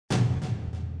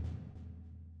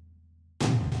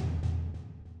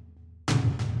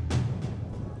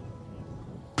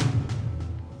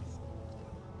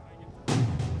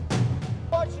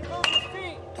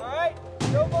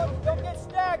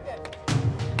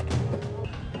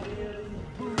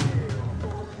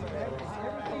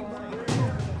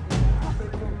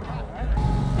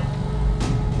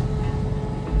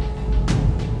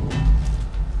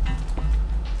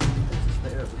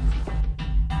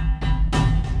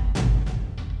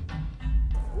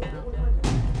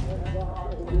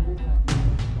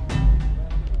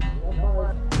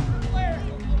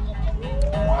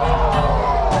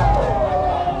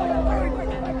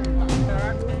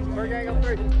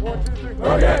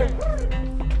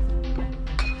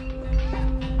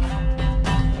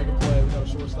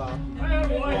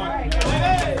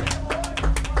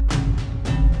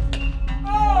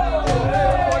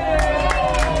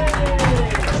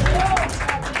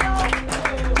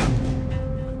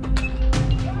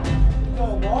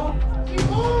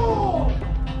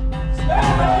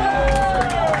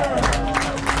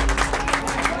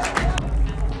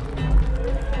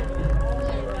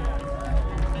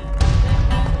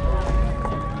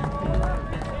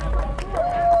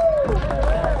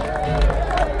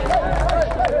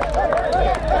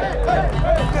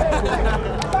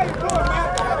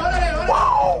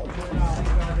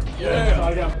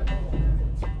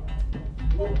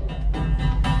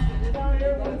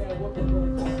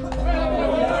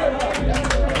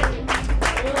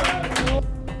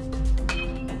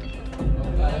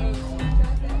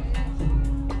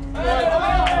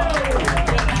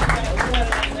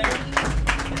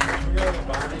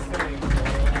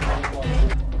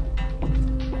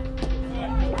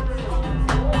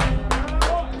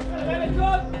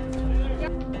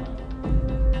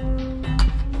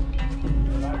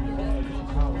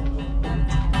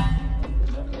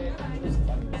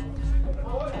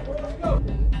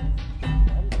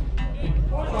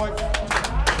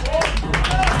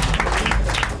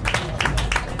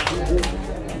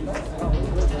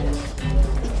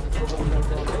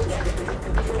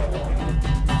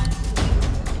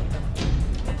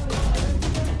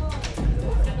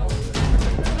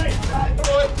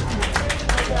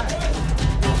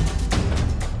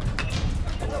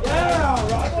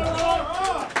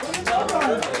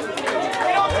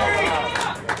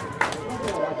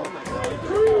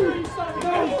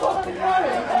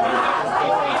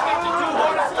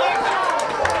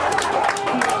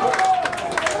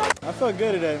felt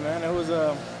good today, man. It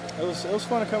was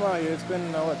fun to come out here. It's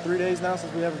been what, 3 days now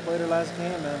since we haven't played our last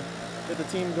game and get the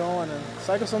team going. And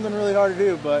cycle something really hard to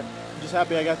do, but I'm just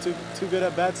happy I got two good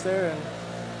at bats there and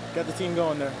got the team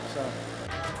going there. So.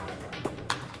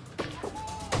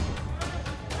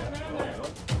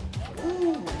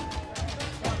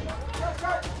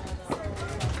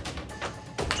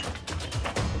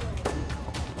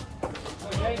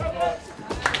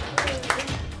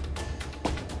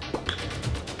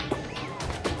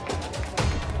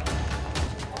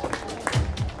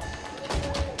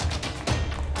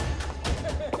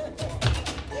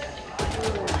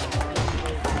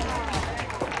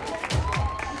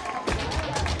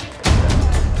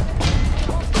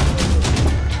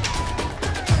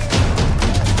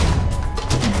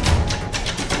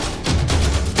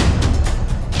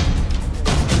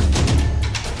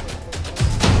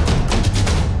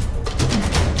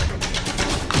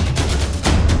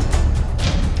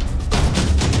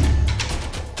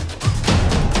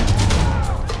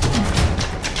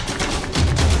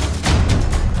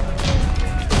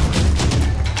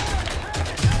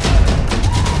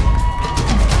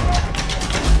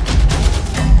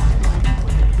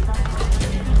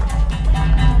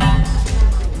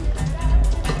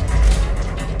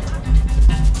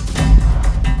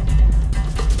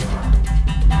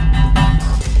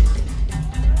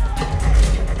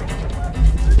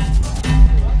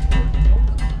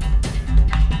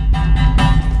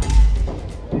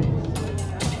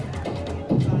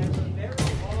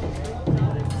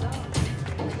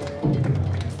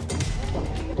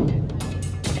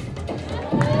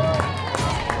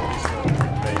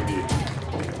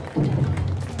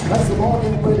 That's the ball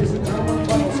game, ladies and gentlemen.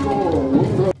 Final score,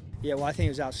 Winthrop. Yeah, well, I think it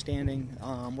was outstanding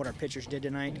what our pitchers did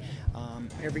tonight.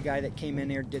 Every guy that came in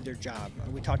there did their job.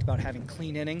 We talked about having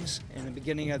clean innings in the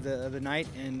beginning of the night,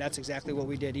 and that's exactly what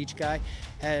we did. Each guy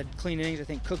had clean innings. I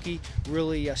think Cookie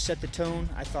really set the tone.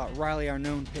 I thought Riley, our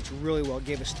known, pitched really well,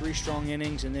 gave us 3 strong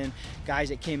innings, and then guys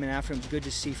that came in after him. It's good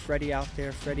to see Freddie out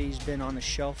there. Freddie's been on the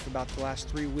shelf for about the last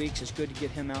 3 weeks. It's good to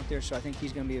get him out there, so I think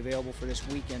he's going to be available for this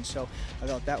weekend. So I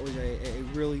thought that was a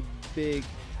really big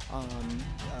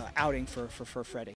outing for Freddie.